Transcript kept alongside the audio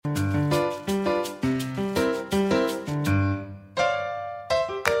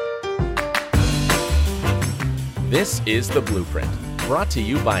This is The Blueprint, brought to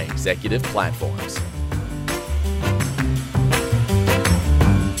you by Executive Platforms.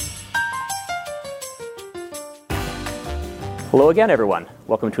 Hello again, everyone.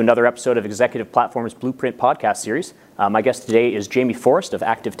 Welcome to another episode of Executive Platforms Blueprint podcast series. My guest today is Jaymie Forrest of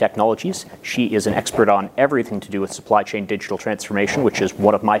Activ Technologies. She is an expert on everything to do with supply chain digital transformation, which is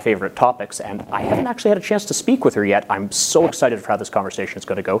one of my favorite topics, and I haven't actually had a chance to speak with her yet. I'm so excited for how this conversation is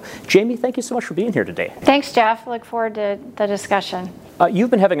going to go. Jaymie, thank you so much for being here today. Thanks, Jeff. Look forward to the discussion.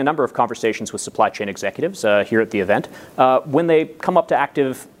 You've been having a number of conversations with supply chain executives here at the event. When they come up to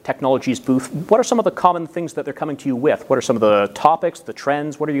Activ Technologies booth, what are some of the common things that they're coming to you with? What are some of the topics, the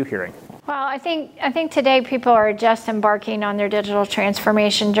trends? What are you hearing? Well, I think today people are just embarking on their digital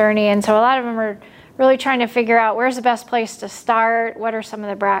transformation journey, and so a lot of them are really trying to figure out where's the best place to start, what are some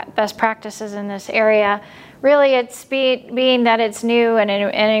of the best practices in this area. Really, it's being that it's new and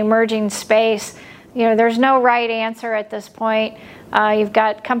an emerging space. You know, there's no right answer at this point. You've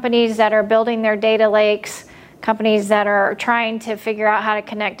got companies that are building their data lakes, companies that are trying to figure out how to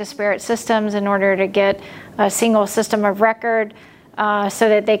connect disparate systems in order to get a single system of record so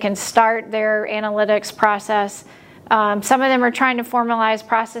that they can start their analytics process. Some of them are trying to formalize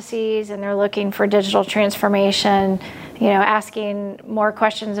processes, and they're looking for digital transformation, asking more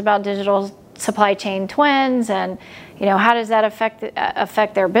questions about digital supply chain twins and, how does that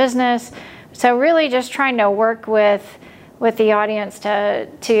affect their business. So really just trying to work with the audience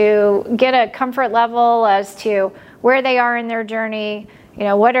to get a comfort level as to where they are in their journey,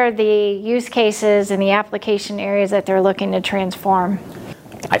 what are the use cases and the application areas that they're looking to transform.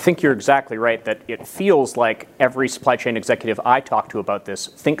 I think you're exactly right that it feels like every supply chain executive I talk to about this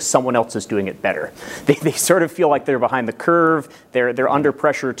thinks someone else is doing it better. They sort of feel like they're behind the curve, they're under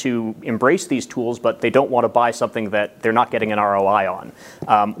pressure to embrace these tools, but they don't want to buy something that they're not getting an ROI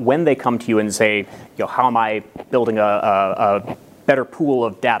on. When they come to you and say, how am I building a better pool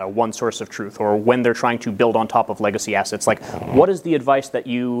of data, one source of truth, or when they're trying to build on top of legacy assets, like what is the advice that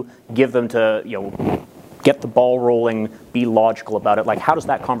you give them to, get the ball rolling, be logical about it? Like, how does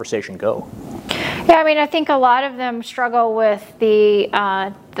that conversation go? Yeah, I think a lot of them struggle with the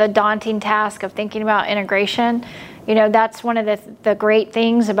daunting task of thinking about integration. That's one of the great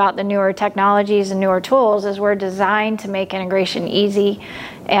things about the newer technologies and newer tools is we're designed to make integration easy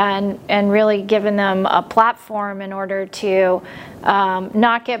and really giving them a platform in order to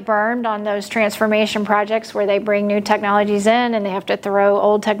not get burned on those transformation projects where they bring new technologies in and they have to throw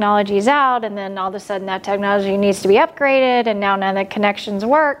old technologies out, and then all of a sudden that technology needs to be upgraded and now none of the connections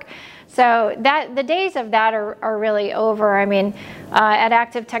work. So the days of that are really over. At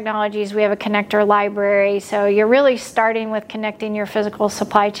Activ Technologies, we have a connector library. So you're really starting with connecting your physical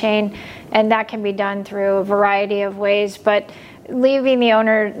supply chain, and that can be done through a variety of ways. But leaving the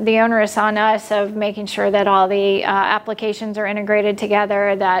onus on us of making sure that all the applications are integrated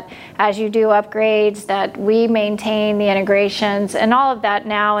together, that as you do upgrades, that we maintain the integrations, and all of that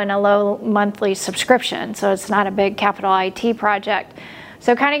now in a low monthly subscription. So it's not a big capital IT project.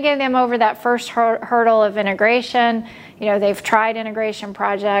 So kind of getting them over that first hurdle of integration. They've tried integration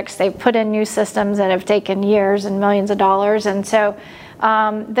projects. They've put in new systems that have taken years and millions of dollars. And so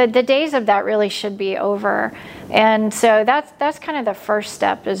the days of that really should be over. And so that's kind of the first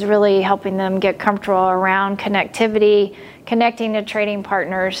step, is really helping them get comfortable around connectivity, connecting to trading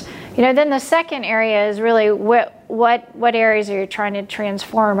partners. Then the second area is really what areas are you trying to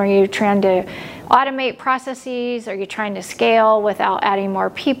transform? Are you trying to automate processes? Are you trying to scale without adding more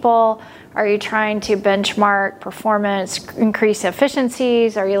people? Are you trying to benchmark performance, increase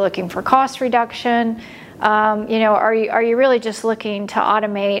efficiencies? Are you looking for cost reduction? Are you really just looking to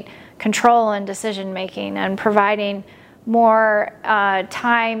automate control and decision making and providing more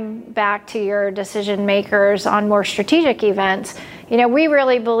time back to your decision makers on more strategic events? We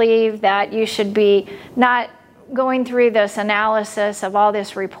really believe that you should be not going through this analysis of all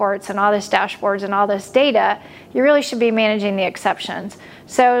this reports and all this dashboards and all this data. You really should be managing the exceptions.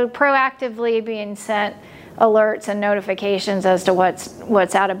 So proactively being sent alerts and notifications as to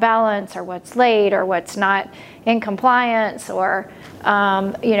what's out of balance or what's late or what's not in compliance, or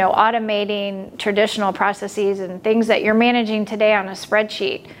automating traditional processes and things that you're managing today on a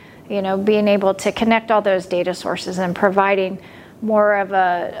spreadsheet. Being able to connect all those data sources and providing more of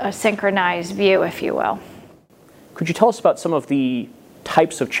a synchronized view, if you will. Could you tell us about some of the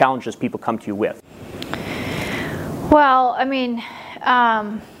types of challenges people come to you with? Well,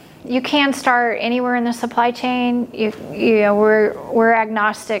 you can start anywhere in the supply chain. We're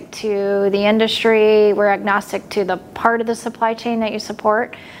agnostic to the industry. We're agnostic to the part of the supply chain that you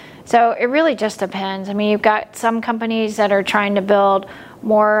support. So it really just depends. I mean, you've got some companies that are trying to build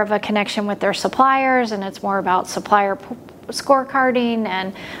more of a connection with their suppliers, and it's more about supplier scorecarding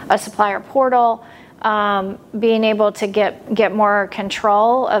and a supplier portal, being able to get more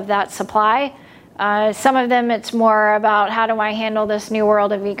control of that supply. Some of them, it's more about how do I handle this new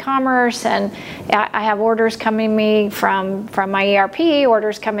world of e-commerce, and I have orders coming me from my ERP,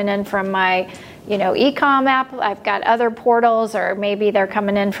 orders coming in from my e-com app. I've got other portals, or maybe they're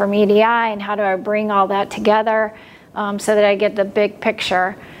coming in from EDI, and how do I bring all that together so that I get the big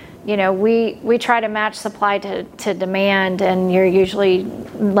picture? We try to match supply to demand, and you're usually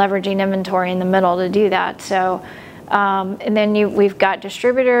leveraging inventory in the middle to do that. So, and then we've got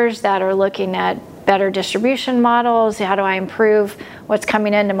distributors that are looking at better distribution models. How do I improve what's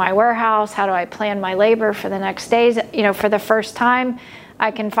coming into my warehouse? How do I plan my labor for the next days? For the first time,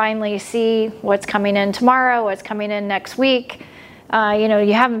 I can finally see what's coming in tomorrow, what's coming in next week.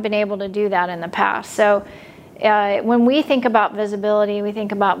 You haven't been able to do that in the past. So when we think about visibility, we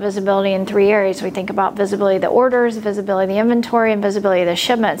think about visibility in three areas. We think about visibility of the orders, visibility of the inventory, and visibility of the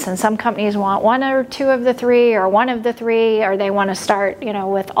shipments. And some companies want one or two of the three, or one of the three, or they want to start,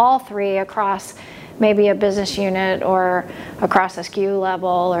 with all three across maybe a business unit or across a SKU level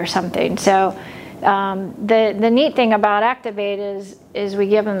or something. So the neat thing about Activate is we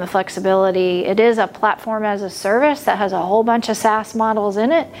give them the flexibility. It is a platform as a service that has a whole bunch of SaaS models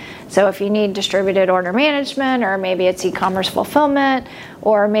in it. So if you need distributed order management, or maybe it's e-commerce fulfillment,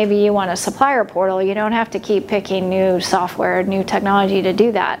 or maybe you want a supplier portal, you don't have to keep picking new software, new technology to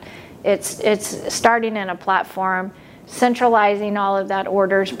do that. It's starting in a platform, centralizing all of that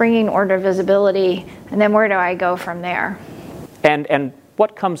orders, bringing order visibility, and then where do I go from there? And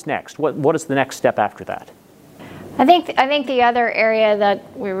what comes next? What is the next step after that? I think the other area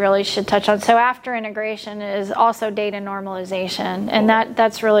that we really should touch on, so after integration, is also data normalization, and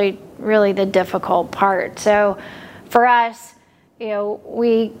that's really the difficult part. So for us,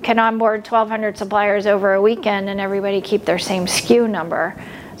 we can onboard 1,200 suppliers over a weekend, and everybody keep their same SKU number.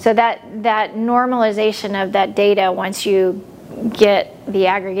 So that normalization of that data, once you get the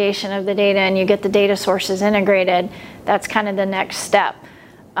aggregation of the data and you get the data sources integrated, that's kind of the next step.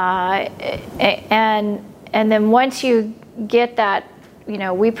 And then once you get that,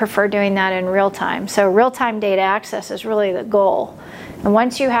 we prefer doing that in real time. So real-time data access is really the goal. And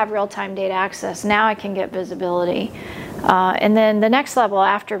once you have real-time data access, now I can get visibility. And then the next level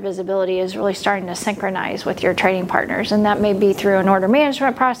after visibility is really starting to synchronize with your trading partners. And that may be through an order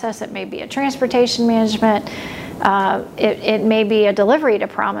management process. It may be a transportation management. It may be a delivery to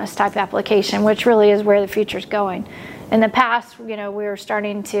promise type application, which really is where the future's going. In the past, we were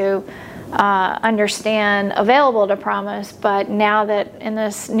starting to understand available to promise, but now that in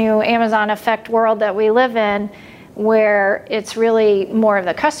this new Amazon effect world that we live in, where it's really more of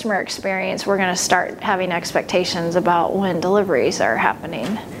the customer experience, we're going to start having expectations about when deliveries are happening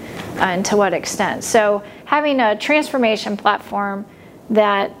and to what extent. So having a transformation platform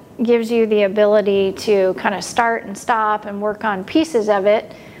that gives you the ability to kind of start and stop and work on pieces of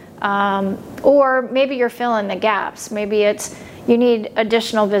it, or maybe you're filling the gaps. Maybe it's you need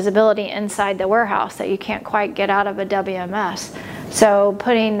additional visibility inside the warehouse that you can't quite get out of a WMS. So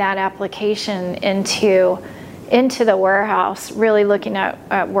putting that application into the warehouse, really looking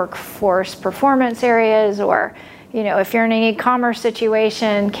at workforce performance areas, or if you're in an e-commerce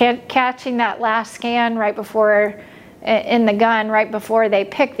situation, catching that last scan right before in the gun right before they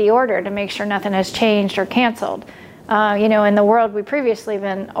pick the order to make sure nothing has changed or canceled. In the world we previously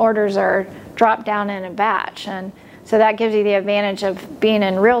been, orders are dropped down in a batch, and so that gives you the advantage of being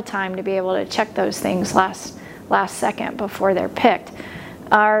in real time to be able to check those things last second before they're picked,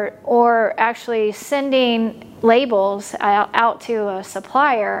 or actually sending labels out to a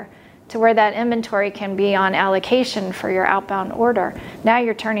supplier to where that inventory can be on allocation for your outbound order. Now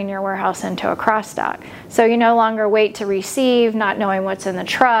you're turning your warehouse into a cross stock. So you no longer wait to receive, not knowing what's in the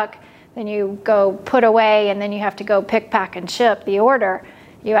truck, then you go put away, and then you have to go pick, pack, and ship the order.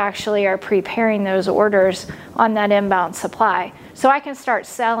 You actually are preparing those orders on that inbound supply. So I can start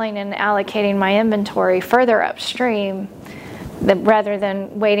selling and allocating my inventory further upstream rather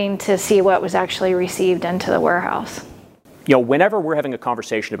than waiting to see what was actually received into the warehouse. Whenever we're having a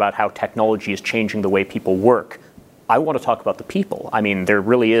conversation about how technology is changing the way people work, I want to talk about the people. I mean, there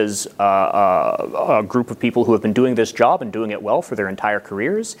really is a group of people who have been doing this job and doing it well for their entire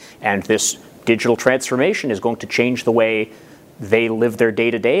careers, and this digital transformation is going to change the way they live their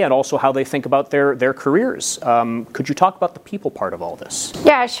day-to-day and also how they think about their careers. Could you talk about the people part of all this?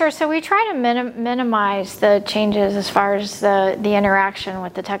 Yeah, sure. So we try to minimize the changes as far as the interaction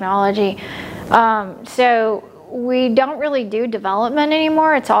with the technology. So we don't really do development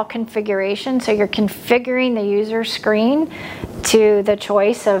anymore. It's all configuration. So you're configuring the user screen to the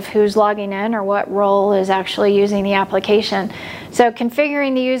choice of who's logging in or what role is actually using the application. So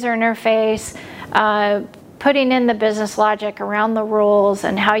configuring the user interface, putting in the business logic around the rules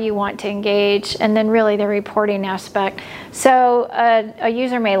and how you want to engage, and then really the reporting aspect. So a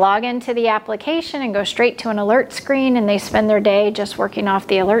user may log into the application and go straight to an alert screen, and they spend their day just working off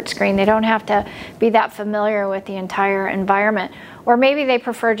the alert screen. They don't have to be that familiar with the entire environment. Or maybe they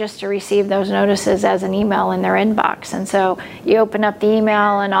prefer just to receive those notices as an email in their inbox. And so you open up the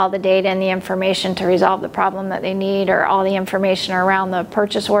email and all the data and the information to resolve the problem that they need, or all the information around the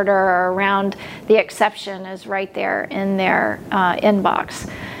purchase order or around the exception is right there in their inbox.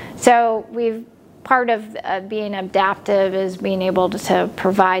 So part of being adaptive is being able to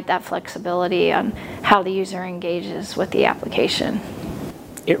provide that flexibility on how the user engages with the application.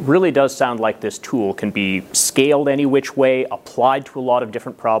 It really does sound like this tool can be scaled any which way, applied to a lot of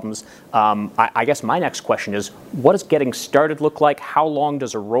different problems. I guess my next question is, what does getting started look like? How long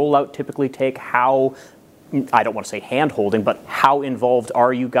does a rollout typically take? How, I don't want to say hand-holding, but how involved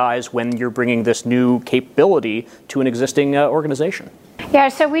are you guys when you're bringing this new capability to an existing organization? Yeah,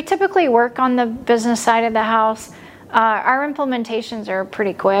 so we typically work on the business side of the house. Our implementations are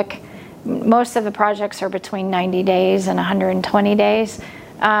pretty quick. Most of the projects are between 90 days and 120 days.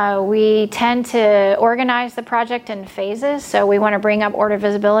 We tend to organize the project in phases, so we want to bring up order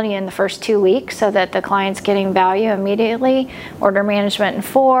visibility in the first 2 weeks so that the client's getting value immediately. Order management in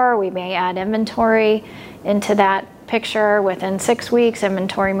 4, we may add inventory into that picture within 6 weeks,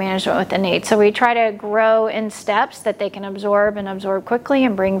 inventory management within 8. So we try to grow in steps that they can absorb quickly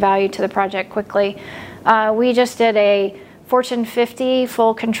and bring value to the project quickly. We just did a Fortune 50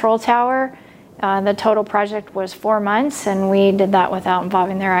 full control tower. The total project was 4 months, and we did that without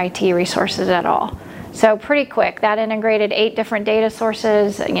involving their IT resources at all. So pretty quick. That integrated 8 different data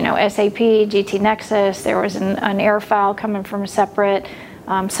sources, SAP, GT Nexus. There was an air file coming from a separate,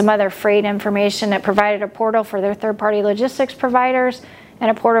 some other freight information. It provided a portal for their third-party logistics providers and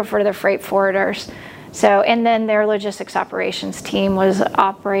a portal for their freight forwarders. So, and then their logistics operations team was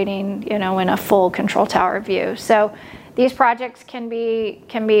operating, in a full control tower view. So these projects can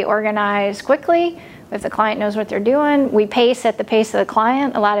be organized quickly if the client knows what they're doing. We pace at the pace of the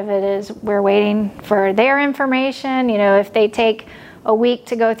client. A lot of it is we're waiting for their information. If they take a week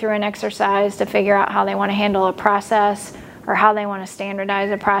to go through an exercise to figure out how they want to handle a process or how they want to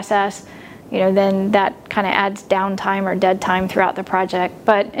standardize a process, then that kind of adds downtime or dead time throughout the project.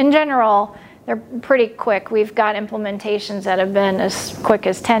 But in general, they're pretty quick. We've got implementations that have been as quick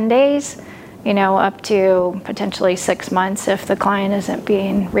as 10 days, up to potentially 6 months if the client isn't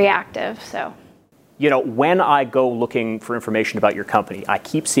being reactive. So, when I go looking for information about your company, I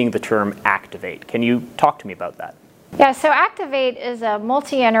keep seeing the term Activate. Can you talk to me about that? Yeah, so Activate is a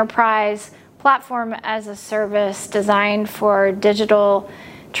multi-enterprise platform as a service designed for digital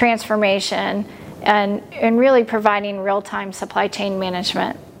transformation and really providing real-time supply chain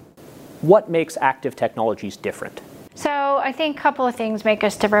management. What makes Activ Technologies different? So I think a couple of things make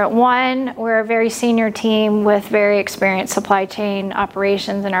us different. One, we're a very senior team with very experienced supply chain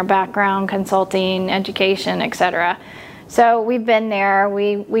operations in our background, consulting, education, et cetera. So we've been there.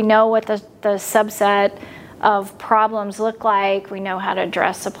 We know what the subset of problems look like. We know how to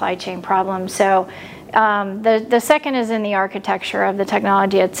address supply chain problems. So the second is in the architecture of the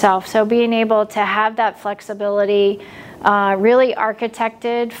technology itself. So being able to have that flexibility, really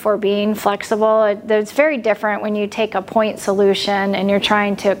architected for being flexible. It's very different when you take a point solution and you're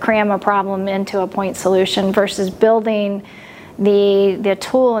trying to cram a problem into a point solution versus building the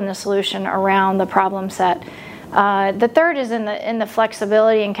tool and the solution around the problem set. The third is in the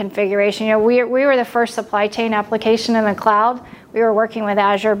flexibility and configuration. We were the first supply chain application in the cloud. We were working with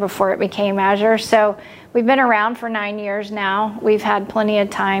Azure before it became Azure. So we've been around for 9 years now. We've had plenty of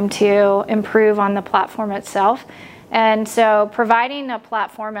time to improve on the platform itself. And so providing a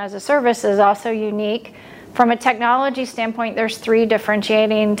platform as a service is also unique. From a technology standpoint, there's 3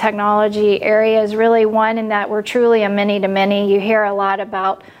 differentiating technology areas. Really, one in that we're truly a many-to-many. You hear a lot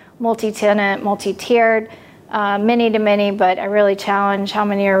about multi-tenant, multi-tiered, many-to-many, but I really challenge how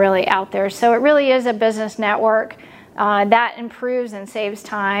many are really out there. So it really is a business network. That improves and saves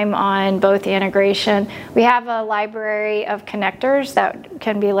time on both the integration. We have a library of connectors that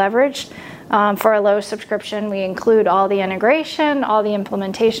can be leveraged. For a low subscription, we include all the integration, all the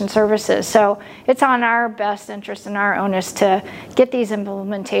implementation services. So it's on our best interest and our onus to get these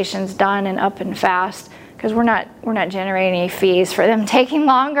implementations done and up and fast, because we're not generating any fees for them taking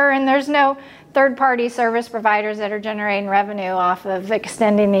longer, and there's no third-party service providers that are generating revenue off of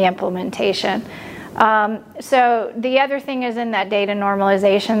extending the implementation. So the other thing is in that data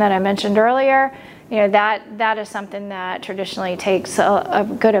normalization that I mentioned earlier. That is something that traditionally takes a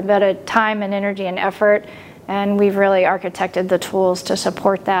good bit of time and energy and effort, and we've really architected the tools to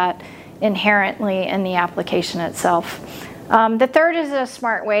support that inherently in the application itself. The third is a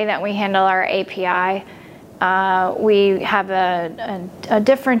smart way that we handle our API. We have a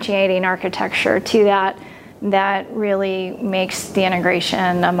differentiating architecture to that really makes the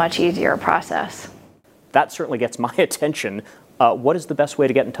integration a much easier process. That certainly gets my attention. What is the best way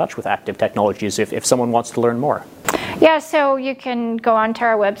to get in touch with Activ Technologies if someone wants to learn more? Yeah, so you can go onto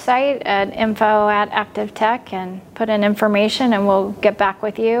our website at info@activtech and put in information, and we'll get back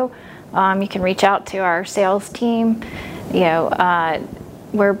with you. You can reach out to our sales team.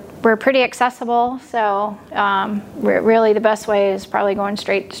 We're pretty accessible, so really the best way is probably going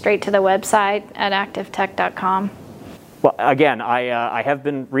straight to the website at activtech.com. Well, again, I have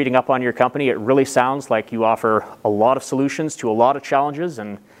been reading up on your company. It really sounds like you offer a lot of solutions to a lot of challenges,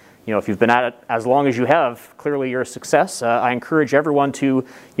 and if you've been at it as long as you have, clearly you're a success. I encourage everyone to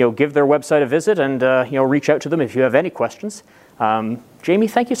give their website a visit and reach out to them if you have any questions. Jaymie,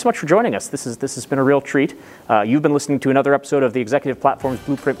 thank you so much for joining us. This has been a real treat. You've been listening to another episode of the Executive Platforms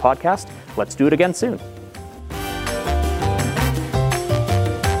Blueprint podcast. Let's do it again soon.